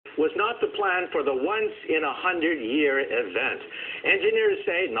was not the plan for the once-in-a-100-year event. Engineers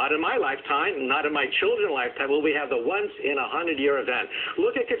say, not in my lifetime, not in my children's lifetime will we have the once-in-a-100-year event.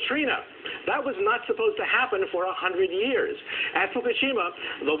 Look at Katrina. That was not supposed to happen for 100 years. At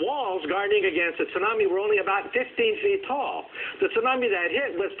Fukushima, the walls guarding against the tsunami were only about 15 feet tall. The tsunami that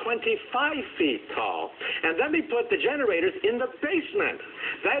hit was 25 feet tall. And then they put the generators in the basement.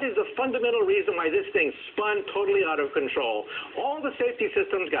 That is the fundamental reason why this thing spun totally out of control. All the safety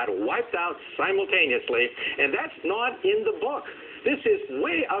systems got wiped out simultaneously, and that's not in the book. This is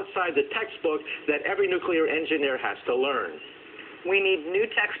way outside the textbook that every nuclear engineer has to learn. We need new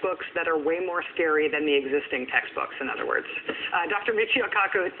textbooks that are way more scary than the existing textbooks, in other words. Dr. Michio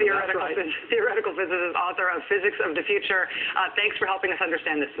Kaku, theoretical physicist, author of Physics of the Future, thanks for helping us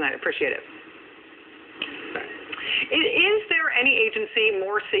understand this tonight. Appreciate it. Is there any agency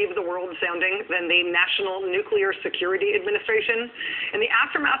more save the world sounding than the National Nuclear Security Administration? In the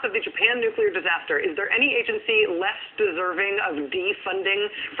aftermath of the Japan nuclear disaster, is there any agency less deserving of defunding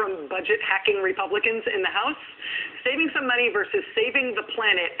from budget hacking Republicans in the House? Saving some money versus saving the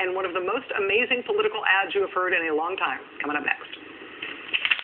planet, and one of the most amazing political ads you have heard in a long time. Coming up next.